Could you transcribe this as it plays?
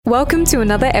Welcome to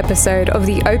another episode of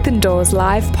the Open Doors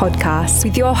Live podcast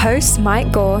with your hosts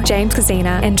Mike Gore, James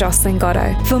Kozina and Jocelyn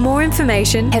Goto. For more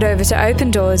information, head over to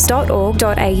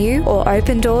opendoors.org.au or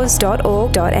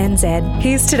opendoors.org.nz.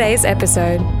 Here's today's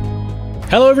episode.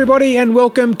 Hello everybody and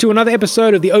welcome to another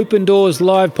episode of the Open Doors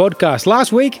Live podcast.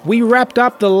 Last week, we wrapped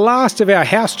up the last of our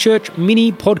House Church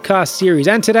mini podcast series,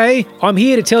 and today, I'm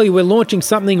here to tell you we're launching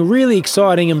something really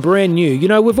exciting and brand new. You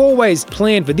know, we've always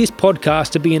planned for this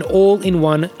podcast to be an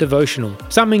all-in-one devotional,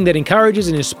 something that encourages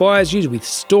and inspires you with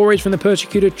stories from the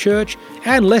persecuted church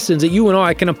and lessons that you and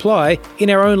I can apply in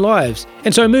our own lives.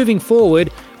 And so moving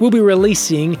forward, we'll be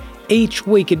releasing each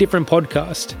week a different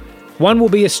podcast. One will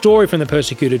be a story from the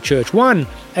persecuted church, one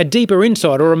a deeper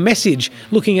insight or a message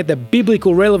looking at the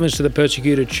biblical relevance to the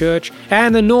persecuted church,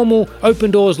 and the normal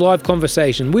Open Doors Live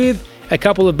conversation with a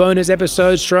couple of bonus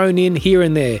episodes thrown in here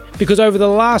and there. Because over the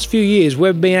last few years,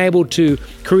 we've been able to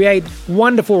create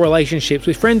wonderful relationships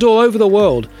with friends all over the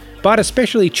world, but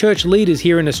especially church leaders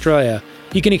here in Australia.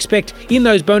 You can expect in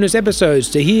those bonus episodes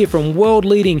to hear from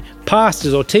world-leading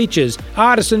pastors or teachers,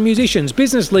 artists and musicians,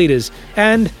 business leaders,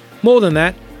 and more than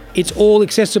that, it's all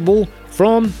accessible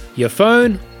from your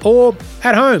phone or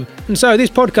at home. And so this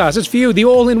podcast is for you, the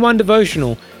all-in-one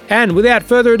devotional. And without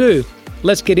further ado,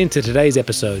 let's get into today's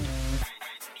episode.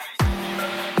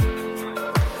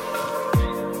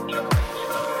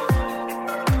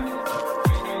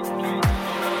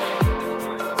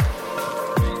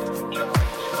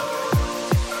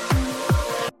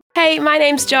 Hey, my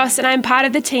name's Joss and I'm part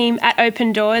of the team at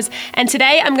Open Doors, and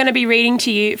today I'm going to be reading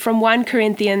to you from 1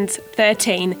 Corinthians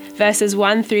 13, verses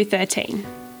 1 through 13.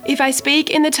 If I speak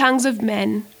in the tongues of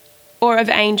men or of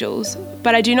angels,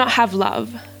 but I do not have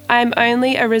love, I am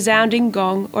only a resounding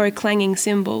gong or a clanging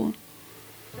cymbal.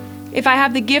 If I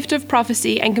have the gift of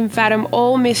prophecy and can fathom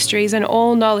all mysteries and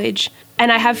all knowledge,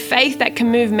 and I have faith that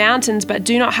can move mountains but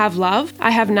do not have love,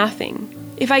 I have nothing.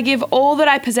 If I give all that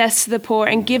I possess to the poor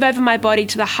and give over my body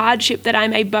to the hardship that I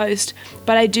may boast,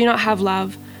 but I do not have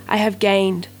love, I have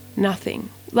gained nothing.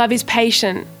 Love is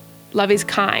patient. Love is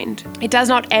kind. It does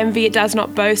not envy. It does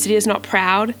not boast. It is not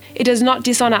proud. It does not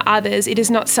dishonor others. It is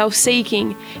not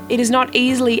self-seeking. It is not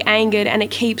easily angered, and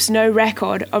it keeps no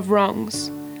record of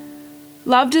wrongs.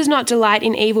 Love does not delight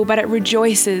in evil, but it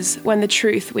rejoices when the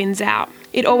truth wins out.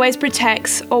 It always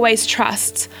protects, always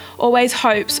trusts, always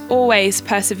hopes, always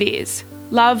perseveres.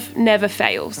 Love never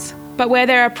fails. But where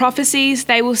there are prophecies,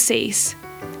 they will cease.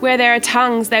 Where there are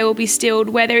tongues, they will be stilled.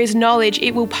 Where there is knowledge,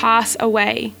 it will pass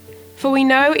away. For we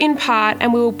know in part,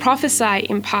 and we will prophesy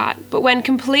in part. But when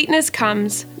completeness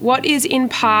comes, what is in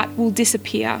part will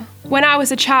disappear. When I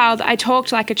was a child, I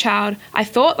talked like a child, I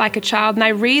thought like a child, and I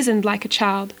reasoned like a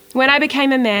child. When I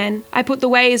became a man, I put the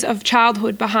ways of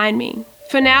childhood behind me.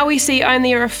 For now we see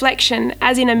only a reflection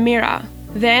as in a mirror.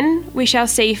 Then we shall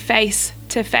see face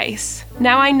to face.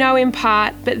 Now I know in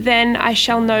part, but then I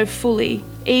shall know fully,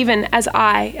 even as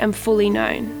I am fully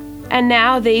known. And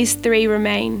now these three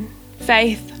remain: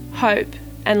 faith, hope,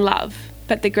 and love.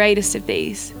 But the greatest of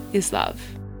these is love.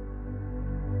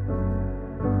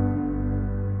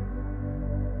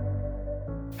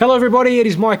 Hello everybody, it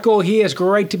is Mike Gore here. It's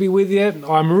great to be with you.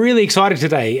 I'm really excited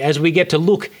today as we get to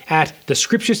look at the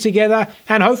scriptures together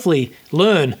and hopefully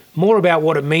learn more about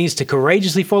what it means to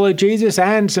courageously follow Jesus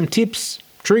and some tips,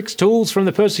 tricks, tools from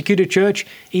the persecuted church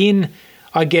in,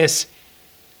 I guess,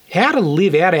 how to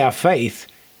live out our faith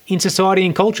in society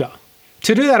and culture.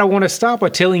 To do that, I want to start by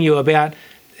telling you about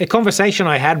a conversation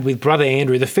I had with Brother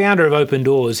Andrew, the founder of Open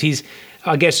Doors. He's,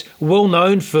 I guess, well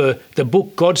known for the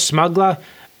book God's Smuggler.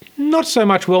 Not so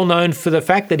much well known for the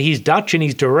fact that he's Dutch and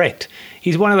he's direct.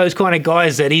 He's one of those kind of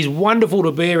guys that he's wonderful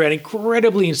to be around,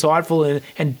 incredibly insightful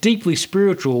and deeply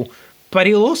spiritual, but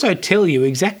he'll also tell you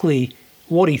exactly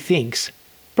what he thinks.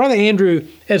 Brother Andrew,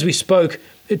 as we spoke,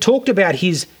 talked about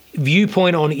his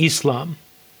viewpoint on Islam,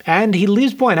 and he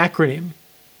lives by an acronym.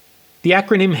 The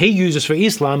acronym he uses for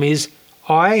Islam is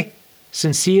I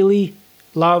sincerely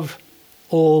love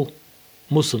all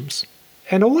Muslims.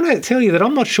 And I want to tell you that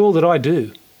I'm not sure that I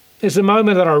do. There's a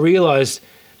moment that I realised,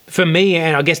 for me,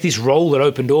 and I guess this role at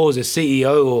Open Doors as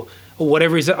CEO or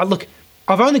whatever, is that, look,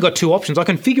 I've only got two options. I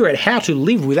can figure out how to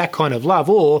live with that kind of love,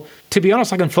 or, to be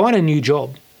honest, I can find a new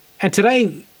job. And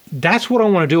today, that's what I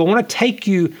want to do. I want to take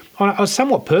you on a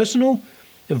somewhat personal,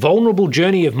 vulnerable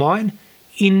journey of mine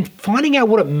in finding out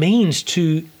what it means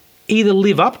to either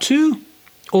live up to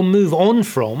or move on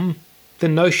from the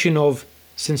notion of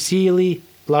sincerely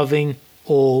loving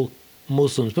all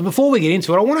Muslims. But before we get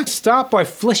into it, I want to start by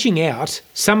fleshing out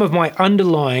some of my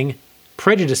underlying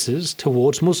prejudices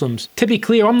towards Muslims. To be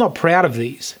clear, I'm not proud of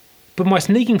these, but my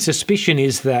sneaking suspicion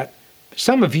is that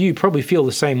some of you probably feel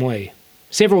the same way.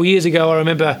 Several years ago, I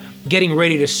remember getting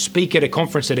ready to speak at a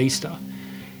conference at Easter.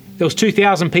 There was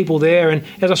 2,000 people there, and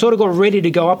as I sort of got ready to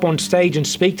go up on stage and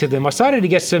speak to them, I started to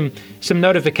get some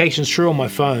notifications through on my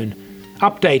phone,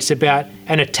 updates about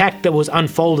an attack that was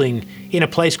unfolding in a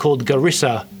place called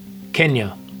Garissa,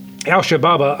 Kenya.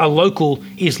 Al-Shabaab, a local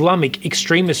Islamic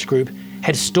extremist group,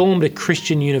 had stormed a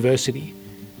Christian university,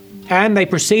 and they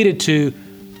proceeded to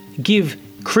give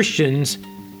Christians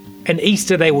an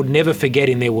Easter they would never forget,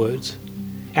 in their words.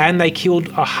 And they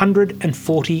killed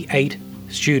 148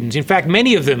 students. In fact,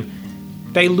 many of them,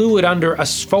 they lured under a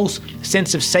false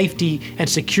sense of safety and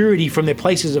security from their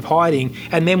places of hiding,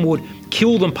 and then would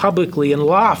kill them publicly and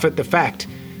laugh at the fact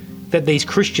that these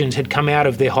Christians had come out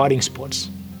of their hiding spots.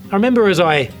 I remember as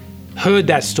I heard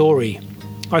that story,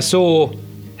 I saw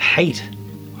hate,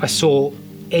 I saw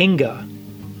anger,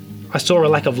 I saw a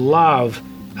lack of love,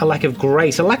 a lack of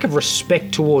grace, a lack of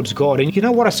respect towards God. And you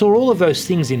know what? I saw all of those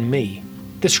things in me.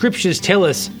 The scriptures tell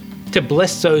us to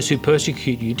bless those who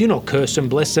persecute you. Do not curse them,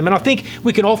 bless them. And I think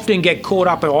we can often get caught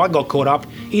up, or I got caught up,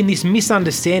 in this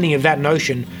misunderstanding of that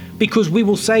notion, because we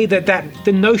will say that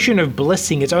the notion of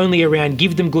blessing is only around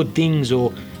give them good things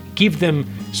or give them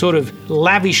sort of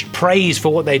lavish praise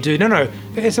for what they do. No,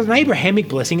 it's an Abrahamic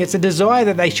blessing. It's a desire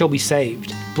that they shall be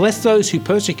saved. Bless those who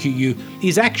persecute you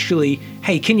is actually,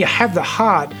 hey, can you have the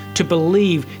heart to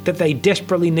believe that they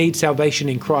desperately need salvation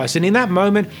in Christ? And in that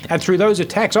moment, and through those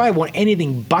attacks, I want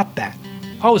anything but that.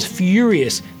 I was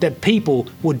furious that people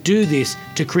would do this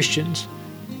to Christians.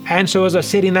 And so as I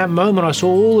said, in that moment, I saw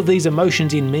all of these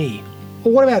emotions in me.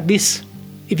 Well, what about this?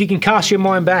 If you can cast your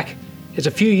mind back, it's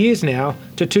a few years now,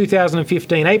 to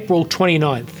 2015, April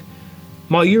 29th.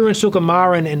 Mayuran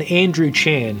Sukamaran and Andrew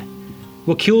Chan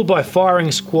were killed by firing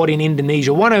squad in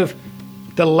Indonesia, one of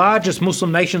the largest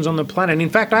Muslim nations on the planet. In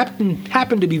fact, I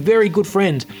happen to be very good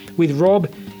friends with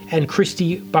Rob and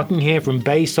Christy Buckingham from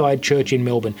Bayside Church in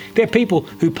Melbourne. They're people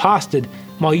who pastored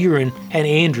Mayuran and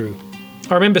Andrew.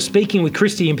 I remember speaking with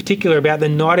Christy in particular about the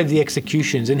night of the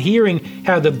executions and hearing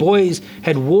how the boys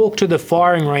had walked to the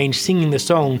firing range singing the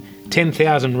song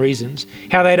 10,000 Reasons,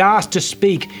 how they'd asked to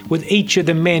speak with each of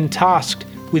the men tasked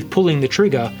with pulling the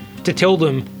trigger to tell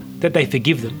them that they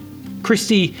forgive them.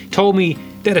 Christy told me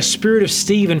that a spirit of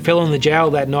Stephen fell on the jail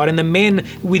that night, and the men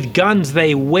with guns,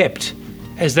 they wept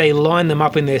as they lined them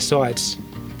up in their sights.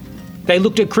 They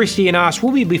looked at Christy and asked,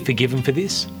 will we be forgiven for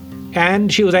this?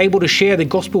 And she was able to share the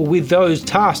gospel with those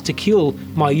tasked to kill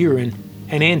Mayuran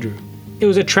and Andrew. It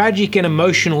was a tragic and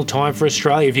emotional time for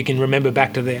Australia, if you can remember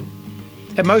back to then.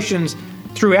 Emotions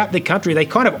throughout the country, they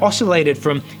kind of oscillated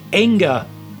from anger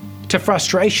to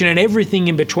frustration and everything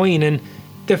in between, and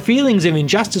the feelings of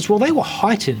injustice, well, they were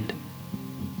heightened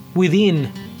within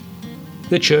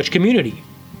the church community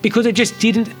because it just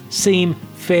didn't seem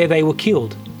fair they were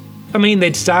killed. I mean,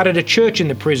 they'd started a church in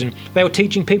the prison. They were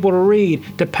teaching people to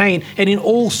read, to paint, and in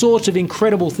all sorts of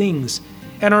incredible things.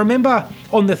 And I remember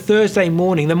on the Thursday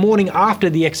morning, the morning after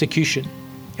the execution,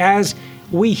 as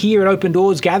we here at Open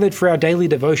Doors gathered for our daily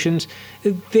devotions,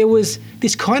 there was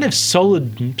this kind of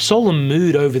solemn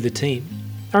mood over the team.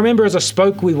 I remember as I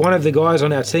spoke with one of the guys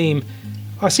on our team,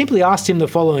 I simply asked him the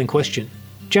following question.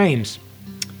 James,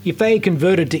 if they had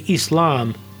converted to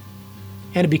Islam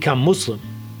and had become Muslim,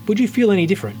 would you feel any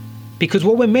different? Because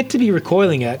what we're meant to be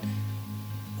recoiling at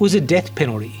was a death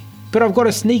penalty. But I've got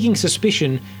a sneaking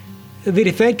suspicion that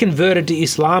if they'd converted to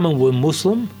Islam and were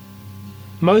Muslim,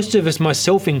 most of us,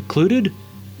 myself included,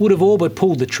 would have all but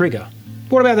pulled the trigger.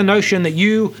 What about the notion that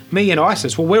you, me and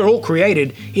ISIS, well, we're all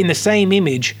created in the same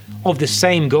image of the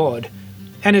same God.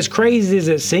 And as crazy as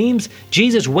it seems,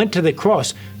 Jesus went to the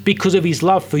cross because of his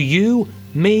love for you,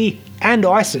 me, and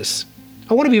ISIS.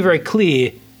 I want to be very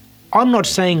clear, I'm not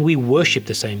saying we worship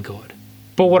the same God.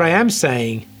 But what I am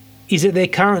saying is that they're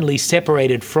currently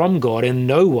separated from God and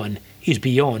no one is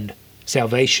beyond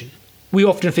salvation. We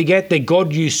often forget that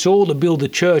God used Saul to build the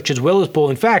church as well as Paul.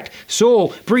 In fact,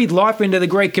 Saul breathed life into the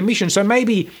Great Commission. So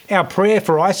maybe our prayer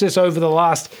for ISIS over the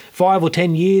last 5 or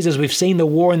 10 years as we've seen the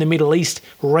war in the Middle East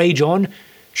rage on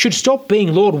should stop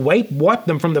being, Lord, wipe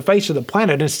them from the face of the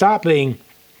planet, and start being,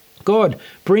 God,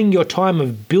 bring your time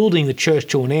of building the church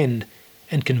to an end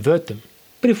and convert them.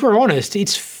 But if we're honest,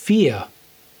 it's fear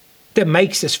that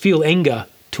makes us feel anger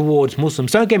towards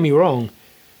Muslims. Don't get me wrong.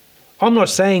 I'm not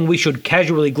saying we should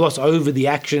casually gloss over the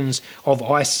actions of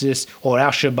ISIS or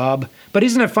Al-Shabaab, but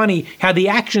isn't it funny how the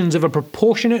actions of a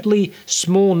proportionately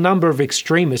small number of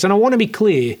extremists, and I want to be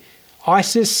clear,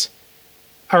 ISIS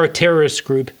are a terrorist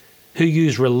group who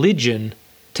use religion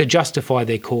to justify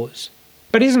their cause.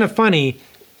 But isn't it funny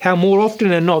how more often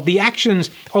than not, the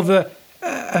actions of a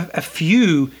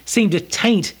few seem to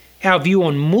taint our view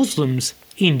on Muslims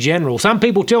in general. Some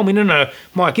people tell me, no,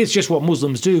 Mike, it's just what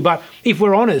Muslims do. But if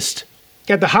we're honest,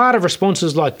 at the heart of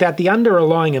responses like that, the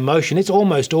underlying emotion, it's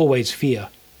almost always fear.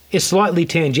 It's slightly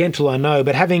tangential, I know,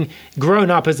 but having grown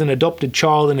up as an adopted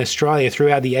child in Australia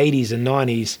throughout the 80s and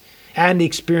 90s and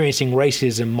experiencing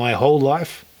racism my whole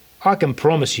life, I can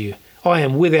promise you, I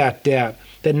am without doubt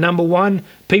that number one,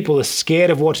 people are scared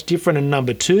of what's different, and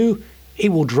number two, it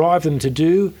will drive them to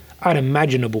do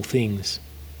unimaginable things.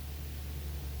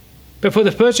 But for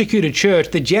the persecuted church,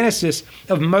 the genesis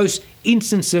of most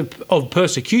instances of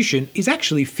persecution is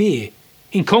actually fear.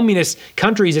 In communist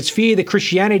countries, it's fear that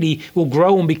Christianity will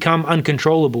grow and become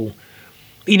uncontrollable.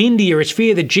 In India, it's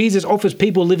fear that Jesus offers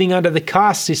people living under the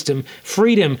caste system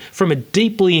freedom from a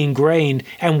deeply ingrained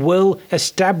and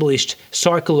well-established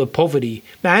cycle of poverty.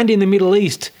 And in the Middle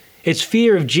East, it's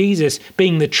fear of Jesus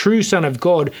being the true Son of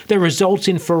God that results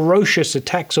in ferocious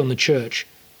attacks on the church.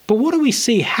 But what do we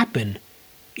see happen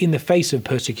in the face of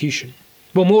persecution?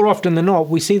 Well, more often than not,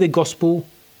 we see the gospel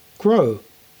grow,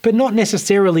 but not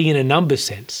necessarily in a numbers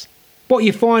sense. What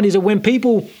you find is that when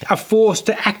people are forced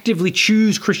to actively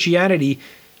choose Christianity,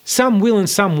 some will and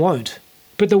some won't.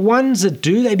 But the ones that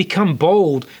do, they become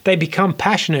bold, they become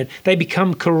passionate, they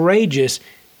become courageous,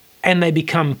 and they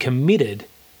become committed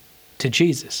to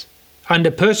Jesus.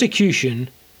 Under persecution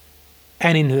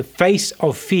and in the face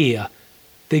of fear,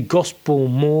 the gospel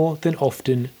more than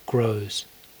often grows.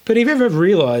 But have you ever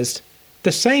realized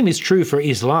the same is true for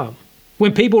Islam?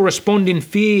 When people respond in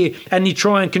fear and you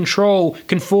try and control,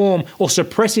 conform, or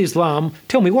suppress Islam,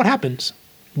 tell me what happens?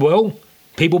 Well,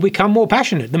 people become more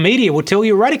passionate. The media will tell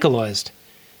you radicalized.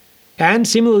 And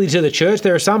similarly to the church,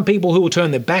 there are some people who will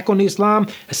turn their back on Islam,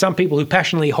 and some people who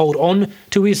passionately hold on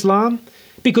to Islam,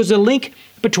 because the link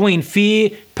between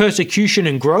fear, persecution,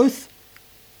 and growth,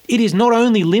 it is not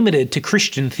only limited to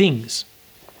Christian things.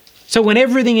 So when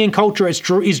everything in culture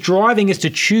is driving us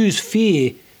to choose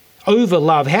fear over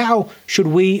love, how should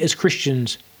we as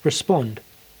Christians respond?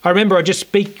 I remember I just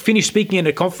finished speaking at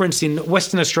a conference in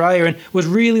Western Australia and was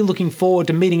really looking forward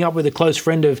to meeting up with a close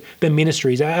friend of the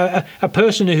ministries, a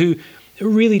person who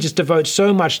really just devotes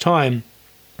so much time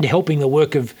to helping the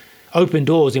work of Open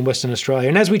Doors in Western Australia.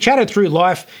 And as we chatted through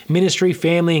life, ministry,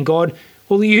 family and God,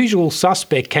 well, the usual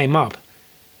suspect came up,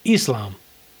 Islam.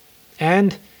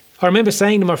 And I remember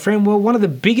saying to my friend, well, one of the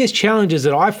biggest challenges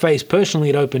that I face personally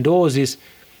at Open Doors is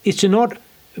to not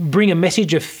bring a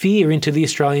message of fear into the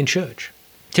Australian church.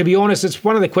 To be honest, it's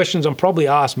one of the questions I'm probably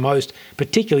asked most,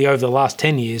 particularly over the last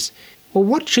 10 years. Well,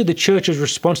 what should the church's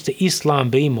response to Islam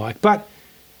be, Mike? But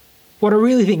what I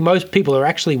really think most people are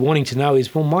actually wanting to know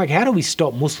is, well, Mike, how do we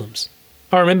stop Muslims?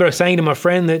 I remember saying to my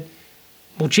friend that,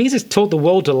 well, Jesus taught the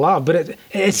world to love, but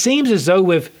it seems as though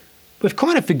we've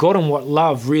kind of forgotten what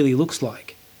love really looks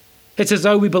like. It's as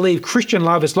though we believe Christian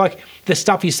love is like the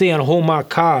stuff you see on Hallmark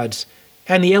cards,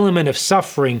 and the element of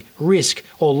suffering, risk,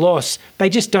 or loss, they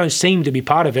just don't seem to be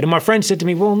part of it. And my friend said to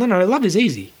me, well, no, love is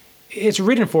easy. It's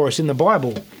written for us in the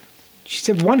Bible. She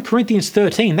said, 1 Corinthians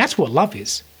 13, that's what love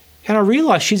is. And I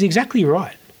realised she's exactly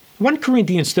right. 1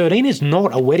 Corinthians 13 is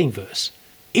not a wedding verse.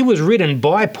 It was written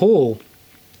by Paul,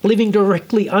 living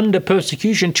directly under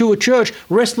persecution to a church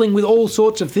wrestling with all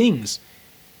sorts of things.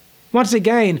 Once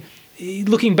again,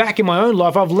 looking back in my own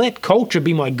life, I've let culture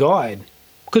be my guide.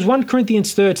 Because 1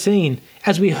 Corinthians 13,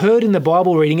 as we heard in the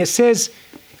Bible reading, it says,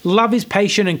 love is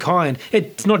patient and kind.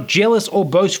 It's not jealous or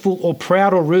boastful or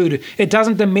proud or rude. It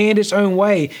doesn't demand its own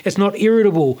way. It's not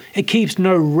irritable. It keeps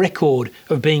no record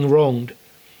of being wronged.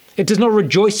 It does not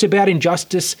rejoice about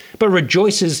injustice, but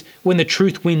rejoices when the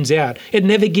truth wins out. It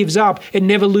never gives up. It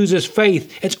never loses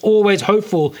faith. It's always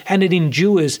hopeful, and it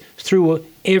endures through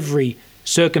every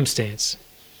circumstance.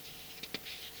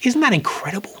 Isn't that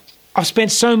incredible? I've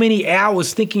spent so many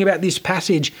hours thinking about this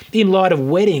passage in light of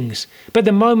weddings, but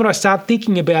the moment I start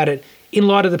thinking about it in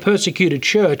light of the persecuted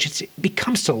church, it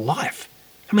becomes to life.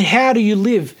 I mean, how do you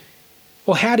live,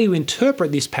 or how do you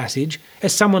interpret this passage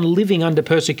as someone living under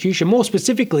persecution? More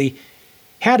specifically,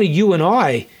 how do you and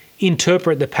I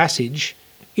interpret the passage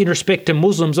in respect to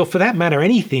Muslims, or for that matter,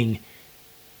 anything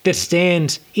that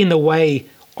stands in the way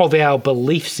of our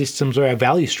belief systems or our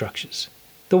value structures?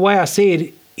 The way I see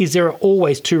it is there are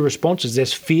always two responses.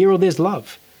 There's fear or there's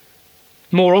love.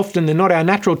 More often than not, our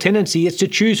natural tendency is to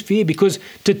choose fear because,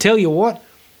 to tell you what,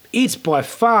 it's by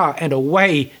far and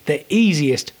away the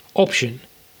easiest option.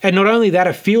 And not only that,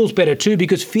 it feels better too,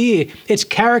 because fear, it's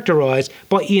characterized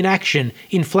by inaction,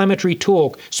 inflammatory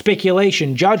talk,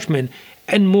 speculation, judgment,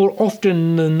 and more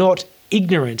often than not,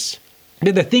 ignorance.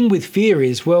 But the thing with fear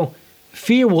is, well,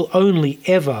 fear will only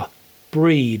ever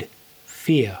breed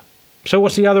fear. So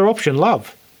what's the other option?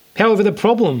 Love. However, the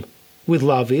problem with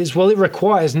love is, well, it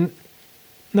requires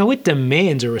No, it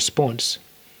demands a response.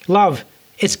 Love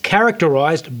is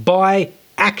characterized by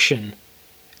action.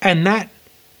 And that,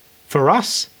 for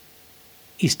us,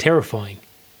 is terrifying.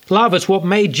 Love is what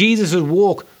made Jesus'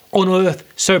 walk on earth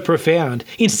so profound.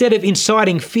 Instead of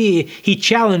inciting fear, he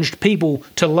challenged people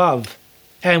to love.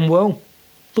 And well,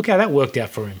 look how that worked out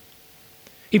for him.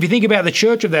 If you think about the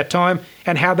church of that time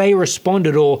and how they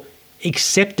responded or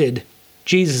accepted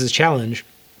Jesus' challenge,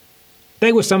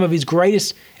 they were some of his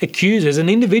greatest accusers and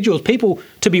individuals, people,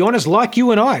 to be honest, like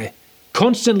you and I,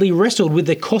 constantly wrestled with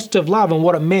the cost of love and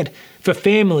what it meant for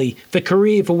family, for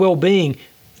career, for well-being,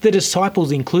 the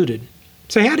disciples included.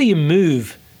 So how do you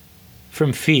move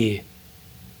from fear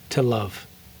to love?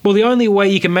 Well, the only way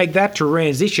you can make that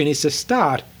transition is to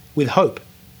start with hope.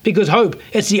 Because hope,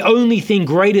 it's the only thing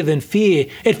greater than fear.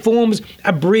 It forms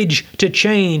a bridge to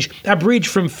change, a bridge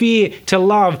from fear to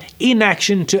love,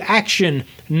 inaction to action,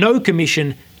 no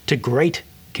commission to great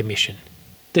commission.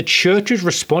 The church's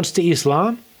response to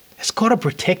Islam has got to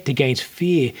protect against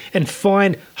fear and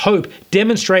find hope,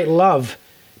 demonstrate love.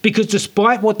 Because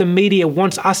despite what the media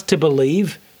wants us to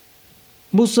believe,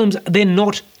 Muslims, they're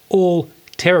not all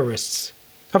terrorists.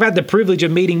 I've had the privilege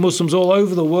of meeting Muslims all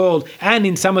over the world and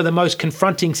in some of the most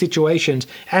confronting situations.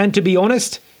 And to be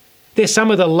honest, they're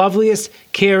some of the loveliest,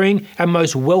 caring, and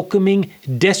most welcoming,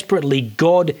 desperately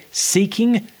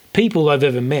God-seeking people I've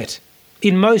ever met.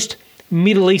 In most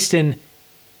Middle Eastern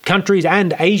countries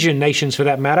and Asian nations for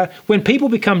that matter, when people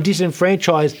become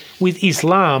disenfranchised with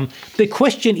Islam, the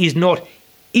question is not,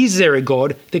 is there a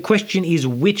God? The question is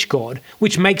which God,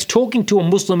 which makes talking to a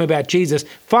Muslim about Jesus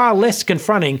far less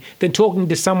confronting than talking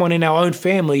to someone in our own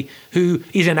family who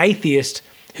is an atheist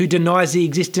who denies the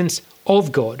existence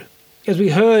of God. As we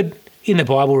heard in the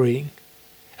Bible reading,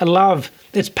 a love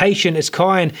that's patient, it's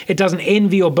kind, it doesn't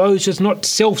envy or boast, it's not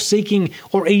self-seeking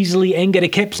or easily angered, it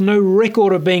keeps no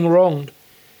record of being wronged.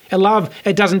 A love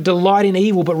that doesn't delight in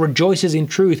evil but rejoices in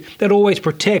truth, that always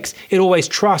protects, it always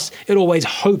trusts, it always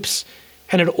hopes,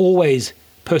 and it always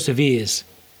perseveres.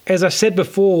 As I said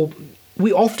before,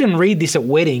 we often read this at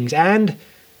weddings and,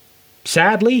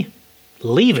 sadly,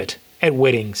 leave it at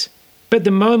weddings. But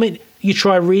the moment you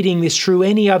try reading this through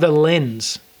any other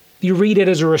lens, you read it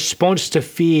as a response to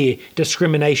fear,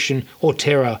 discrimination, or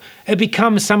terror. It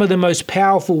becomes some of the most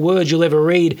powerful words you'll ever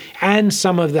read and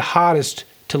some of the hardest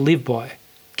to live by.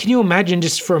 Can you imagine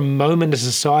just for a moment a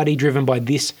society driven by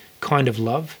this kind of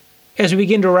love? As we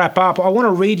begin to wrap up, I want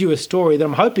to read you a story that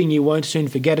I'm hoping you won't soon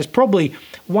forget. It's probably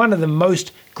one of the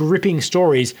most gripping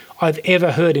stories I've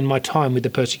ever heard in my time with the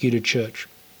persecuted church.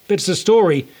 But it's a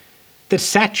story that's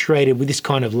saturated with this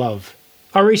kind of love.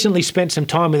 I recently spent some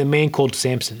time with a man called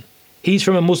Samson. He's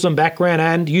from a Muslim background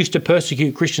and used to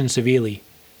persecute Christians severely.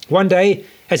 One day,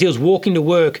 as he was walking to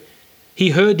work, he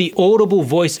heard the audible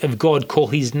voice of God call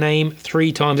his name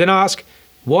 3 times and ask,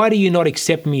 "Why do you not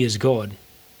accept me as God?"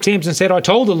 Samson said, "I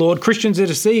told the Lord, Christians are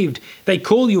deceived. They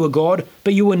call you a God,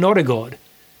 but you are not a God."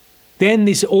 Then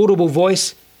this audible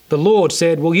voice, the Lord,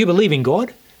 said, "Well, you believe in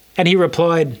God?" And he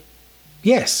replied,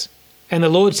 "Yes." And the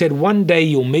Lord said, "One day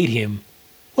you'll meet him.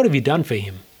 What have you done for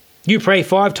him? You pray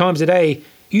 5 times a day.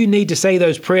 You need to say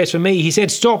those prayers for me." He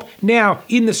said, "Stop now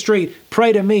in the street,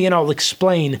 pray to me and I'll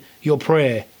explain your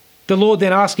prayer." The Lord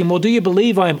then asked him, "Well, do you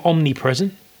believe I am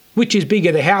omnipresent? Which is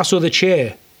bigger, the house or the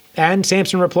chair?" And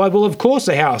Samson replied, "Well, of course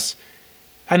the house."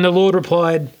 And the Lord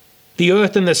replied, "The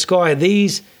earth and the sky,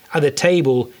 these are the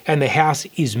table, and the house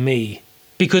is me.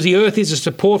 Because the earth is a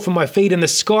support for my feet, and the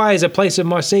sky is a place of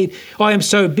my seat. I am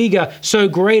so bigger, so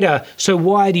greater, so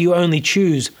why do you only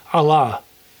choose Allah?"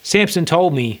 Samson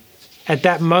told me, at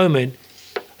that moment,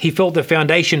 he felt the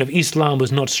foundation of Islam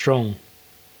was not strong.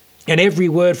 And every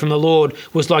word from the Lord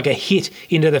was like a hit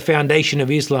into the foundation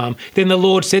of Islam. Then the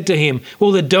Lord said to him,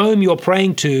 "Well, the dome you're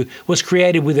praying to was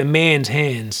created with a man's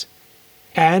hands.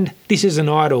 And this is an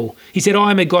idol." He said,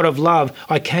 "I am a God of love.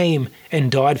 I came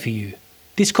and died for you."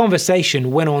 This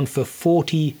conversation went on for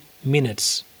 40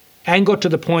 minutes and got to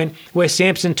the point where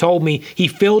Samson told me he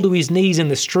fell to his knees in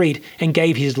the street and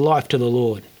gave his life to the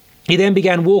Lord. He then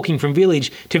began walking from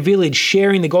village to village,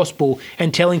 sharing the gospel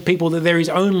and telling people that there is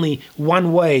only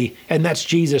one way, and that's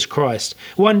Jesus Christ.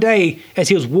 One day, as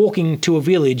he was walking to a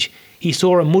village, he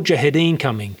saw a mujahideen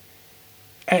coming,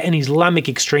 an Islamic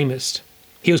extremist.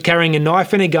 He was carrying a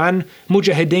knife and a gun.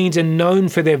 Mujahideens are known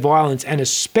for their violence and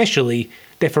especially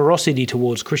their ferocity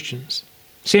towards Christians.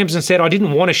 Samson said, "I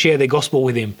didn't want to share the gospel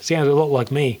with him." Sounds a lot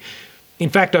like me. In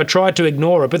fact, I tried to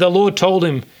ignore it, but the Lord told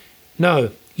him, "No,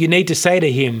 you need to say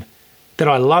to him that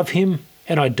I love him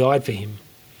and I died for him."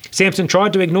 Samson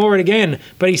tried to ignore it again,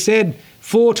 but he said,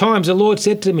 4 times the Lord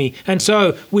said to me, and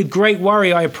so with great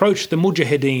worry I approached the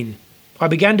mujahideen. I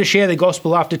began to share the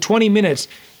gospel. After 20 minutes,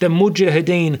 the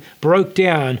Mujahideen broke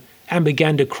down and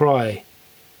began to cry.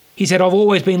 He said, I've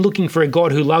always been looking for a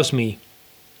God who loves me.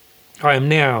 I am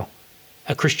now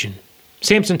a Christian.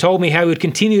 Samson told me how he would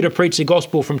continue to preach the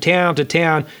gospel from town to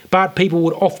town, but people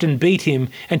would often beat him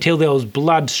until there was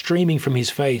blood streaming from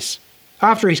his face.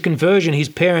 After his conversion, his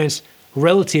parents,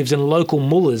 relatives and local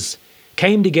mullahs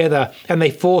came together and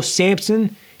they forced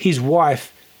Samson, his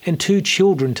wife and 2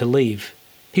 children to leave.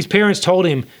 His parents told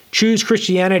him, choose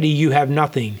Christianity, you have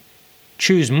nothing.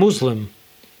 Choose Muslim,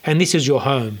 and this is your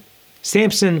home.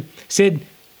 Samson said,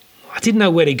 I didn't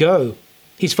know where to go.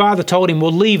 His father told him,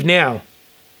 well, leave now.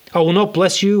 I will not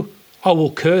bless you, I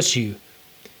will curse you.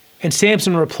 And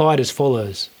Samson replied as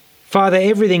follows, Father,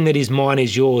 everything that is mine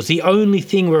is yours. The only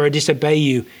thing where I disobey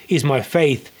you is my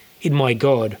faith in my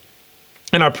God.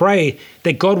 And I pray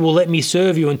that God will let me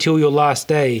serve you until your last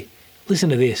day. Listen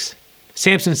to this.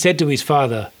 Samson said to his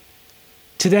father,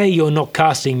 today you're not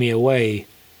casting me away,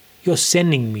 you're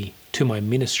sending me to my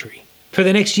ministry. For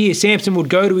the next year, Samson would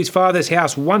go to his father's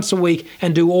house once a week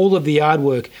and do all of the yard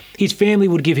work. His family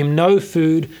would give him no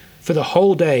food for the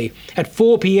whole day. At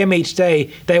 4 p.m. each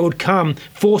day, they would come,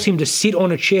 force him to sit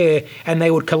on a chair, and they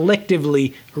would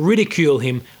collectively ridicule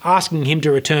him, asking him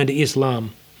to return to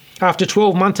Islam. After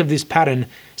 12 months of this pattern,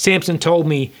 Samson told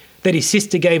me that his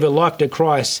sister gave her life to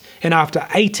Christ, and after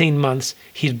 18 months,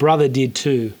 his brother did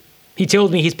too. He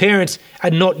tells me his parents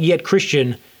are not yet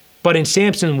Christian, but in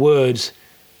Samson's words,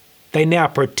 they now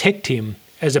protect him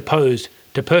as opposed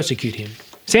to persecute him.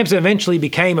 Samson eventually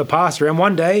became a pastor, and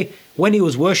one day, when he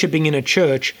was worshipping in a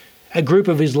church, a group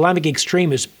of Islamic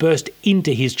extremists burst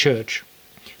into his church.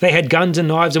 They had guns and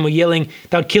knives and were yelling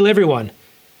they'd kill everyone.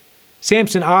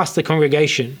 Samson asked the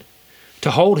congregation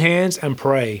to hold hands and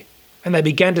pray, and they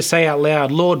began to say out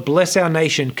loud, Lord, bless our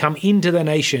nation, come into the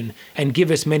nation, and give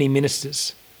us many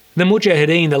ministers. The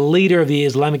Mujahideen, the leader of the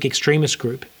Islamic extremist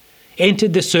group,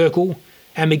 entered the circle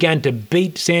and began to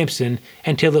beat Samson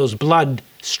until there was blood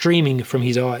streaming from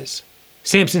his eyes.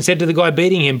 Samson said to the guy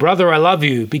beating him, Brother, I love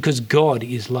you because God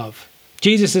is love.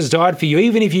 Jesus has died for you.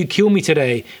 Even if you kill me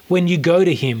today, when you go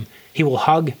to him, he will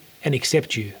hug and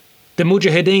accept you. The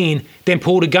Mujahideen then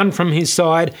pulled a gun from his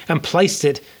side and placed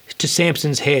it to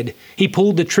Samson's head. He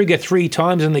pulled the trigger 3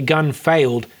 times and the gun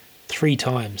failed 3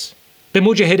 times. The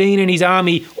Mujahideen and his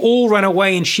army all ran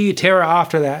away in sheer terror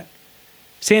after that.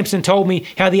 Samson told me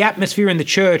how the atmosphere in the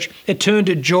church had turned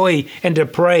to joy and to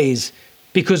praise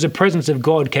because the presence of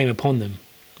God came upon them.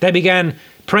 They began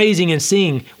praising and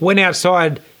singing, went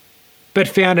outside, but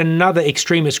found another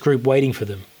extremist group waiting for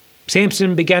them.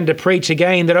 Samson began to preach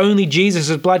again that only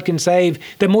Jesus' blood can save.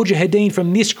 The Mujahideen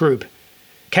from this group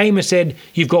came and said,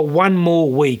 you've got 1 more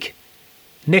week.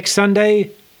 Next Sunday,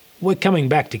 we're coming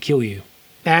back to kill you.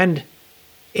 And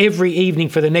every evening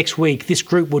for the next week, this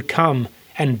group would come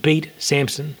and beat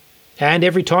Samson. And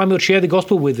every time he'll share the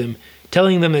gospel with them,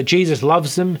 telling them that Jesus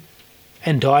loves them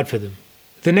and died for them.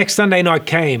 The next Sunday night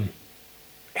came,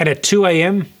 and at 2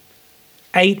 a.m.,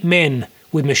 8 men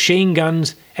with machine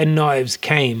guns and knives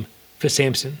came for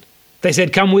Samson. They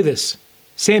said, come with us.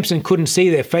 Samson couldn't see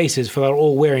their faces for they were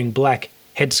all wearing black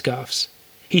headscarves.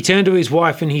 He turned to his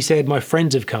wife and he said, my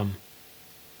friends have come.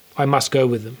 I must go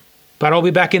with them. But I'll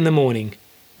be back in the morning.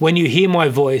 When you hear my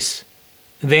voice,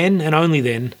 then and only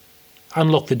then,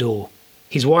 unlock the door.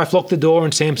 His wife locked the door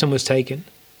and Samson was taken.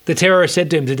 The terrorist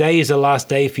said to him, today is the last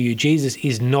day for you. Jesus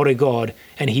is not a God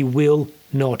and he will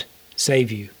not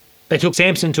save you. They took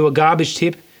Samson to a garbage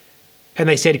tip and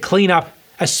they said, clean up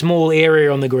a small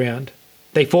area on the ground.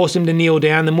 They forced him to kneel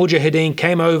down. The Mujahideen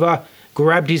came over,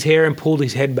 grabbed his hair and pulled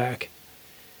his head back,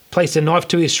 placed a knife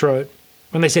to his throat.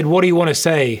 And they said, what do you want to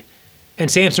say? And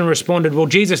Samson responded, well,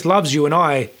 Jesus loves you and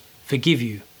I forgive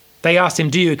you. They asked him,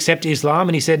 do you accept Islam?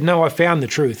 And he said, no, I found the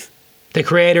truth. The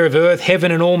creator of earth,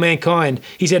 heaven and all mankind.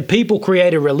 He said, people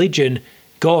created religion.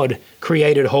 God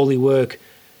created holy work.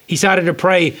 He started to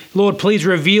pray, Lord, please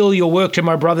reveal your work to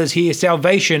my brothers here,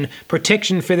 salvation,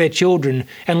 protection for their children,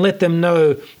 and let them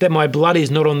know that my blood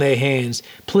is not on their hands.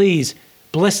 Please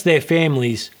bless their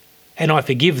families, and I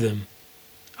forgive them.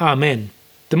 Amen.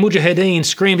 The Mujahideen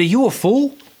screamed, are you a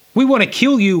fool? We want to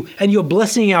kill you, and you're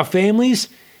blessing our families?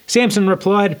 Samson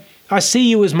replied, I see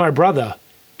you as my brother.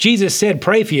 Jesus said,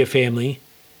 pray for your family.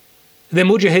 The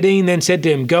Mujahideen then said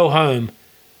to him, go home.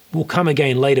 We'll come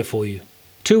again later for you.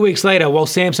 2 weeks later, while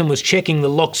Samson was checking the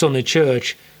locks on the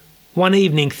church, one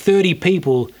evening 30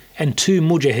 people and 2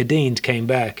 Mujahideens came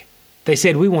back. They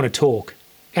said, we want to talk.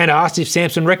 And asked if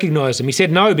Samson recognized them. He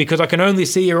said, no, because I can only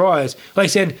see your eyes. They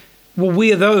said, well,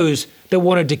 we are those that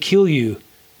wanted to kill you.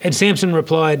 And Samson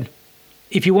replied,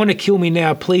 if you want to kill me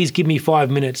now, please give me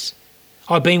 5 minutes.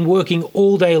 I've been working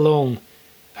all day long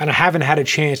and I haven't had a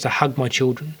chance to hug my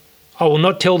children. I will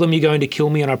not tell them you're going to kill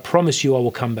me, and I promise you I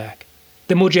will come back."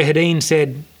 The Mujahideen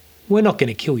said, "We're not going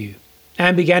to kill you,"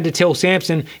 and began to tell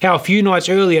Samson how a few nights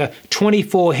earlier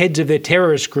 24 heads of their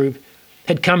terrorist group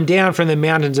had come down from the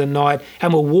mountains at night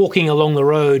and were walking along the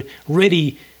road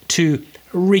ready to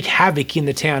wreak havoc in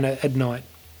the town at night.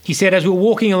 He said, as we were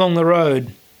walking along the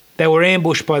road, they were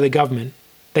ambushed by the government.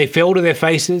 They fell to their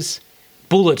faces,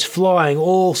 bullets flying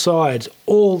all sides,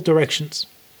 all directions.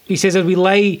 He says, as we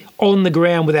lay on the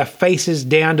ground with our faces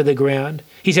down to the ground,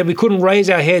 he said we couldn't raise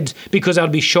our heads because they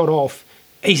would be shot off.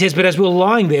 He says, but as we were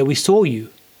lying there, we saw you,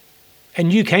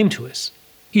 and you came to us.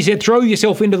 He said, throw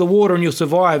yourself into the water and you'll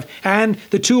survive. And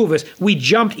the two of us, we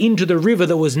jumped into the river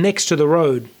that was next to the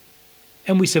road,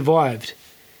 and we survived.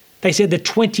 They said the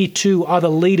 22 other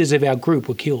leaders of our group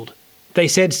were killed. They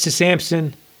said to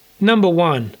Samson, number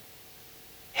one,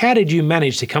 how did you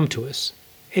manage to come to us?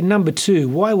 And number two,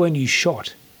 why weren't you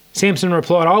shot? Samson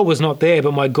replied, I was not there,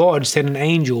 but my God sent an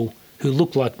angel who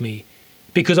looked like me,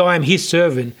 because I am his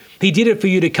servant. He did it for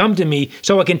you to come to me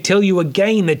so I can tell you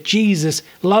again that Jesus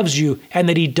loves you and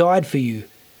that he died for you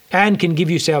and can give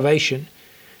you salvation.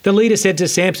 The leader said to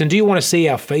Samson, do you want to see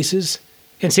our faces?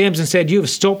 And Samson said, you have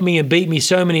stopped me and beat me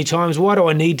so many times. Why do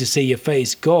I need to see your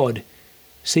face? God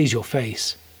sees your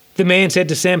face. The man said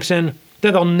to Samson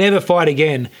that they'll never fight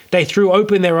again. They threw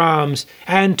open their arms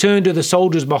and turned to the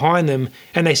soldiers behind them,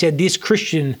 and they said, this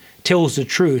Christian tells the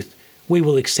truth. We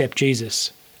will accept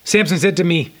Jesus. Samson said to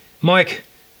me, Mike,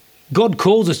 God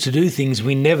calls us to do things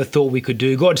we never thought we could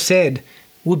do. God said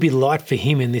we'll be light for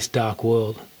him in this dark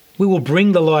world. We will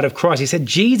bring the light of Christ. He said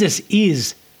Jesus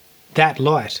is that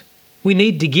light. We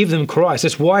need to give them Christ.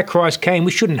 That's why Christ came.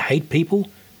 We shouldn't hate people.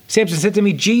 Samson said to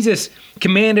me, Jesus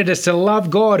commanded us to love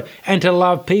God and to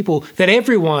love people, that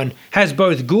everyone has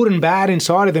both good and bad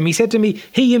inside of them. He said to me,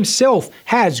 he himself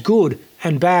has good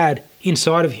and bad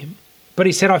inside of him. But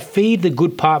he said, I feed the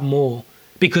good part more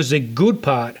because the good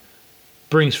part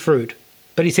brings fruit.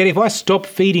 But he said, if I stop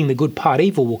feeding the good part,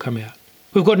 evil will come out.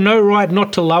 We've got no right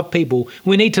not to love people.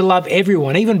 We need to love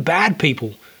everyone, even bad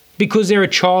people, because they're a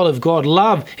child of God.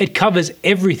 Love, it covers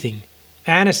everything.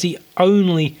 And it's the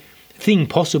only thing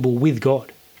possible with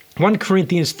God. 1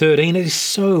 Corinthians 13, it is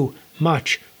so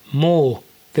much more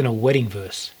than a wedding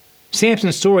verse.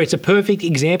 Samson's story, it's a perfect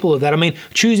example of that. I mean,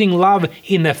 choosing love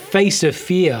in the face of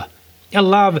fear. A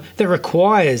love that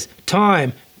requires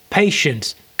time,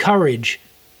 patience, courage,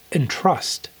 and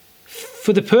trust.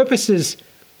 For the purposes,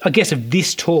 I guess, of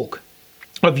this talk,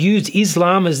 I've used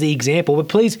Islam as the example, but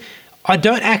please, I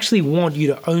don't actually want you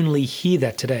to only hear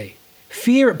that today.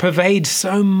 Fear, it pervades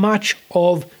so much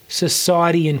of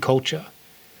society and culture.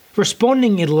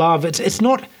 Responding in love, it's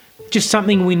not just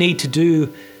something we need to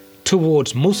do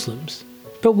towards Muslims,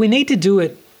 but we need to do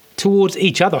it towards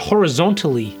each other,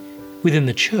 horizontally within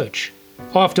the church.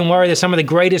 I often worry that some of the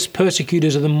greatest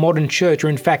persecutors of the modern church are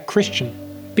in fact Christian,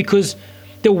 because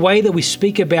the way that we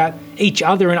speak about each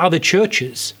other in other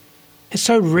churches, it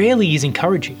so rarely is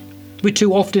encouraging. We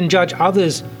too often judge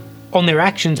others on their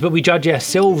actions, but we judge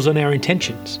ourselves on our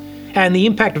intentions. And the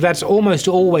impact of that's almost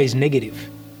always negative.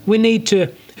 We need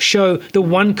to show the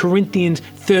 1 Corinthians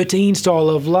 13 style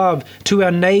of love to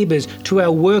our neighbours, to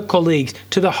our work colleagues,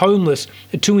 to the homeless,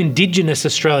 to Indigenous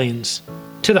Australians,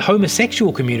 to the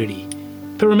homosexual community.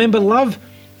 But remember, love,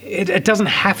 it doesn't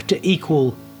have to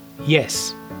equal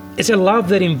yes. It's a love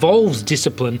that involves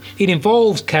discipline, it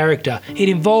involves character, it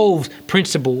involves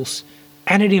principles,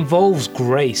 and it involves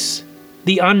grace.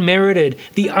 The unmerited,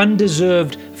 the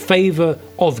undeserved favour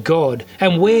of God.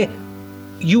 And where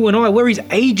you and I, we're his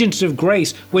agents of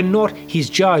grace, we're not his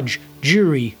judge,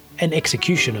 jury, and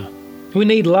executioner. We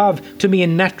need love to be a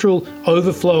natural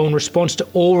overflow in response to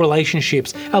all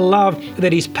relationships. A love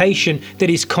that is patient, that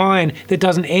is kind, that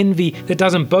doesn't envy, that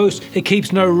doesn't boast, that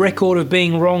keeps no record of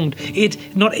being wronged. It's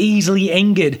not easily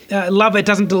angered. Love that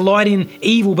doesn't delight in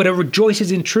evil, but it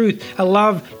rejoices in truth. A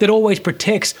love that always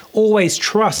protects, always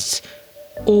trusts,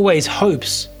 always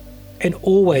hopes, and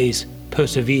always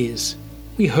perseveres.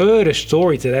 We heard a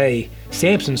story today,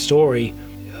 Samson's story,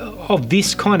 of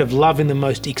this kind of love in the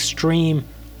most extreme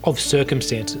of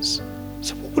circumstances.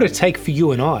 So what would it take for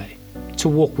you and I to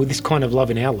walk with this kind of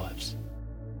love in our lives?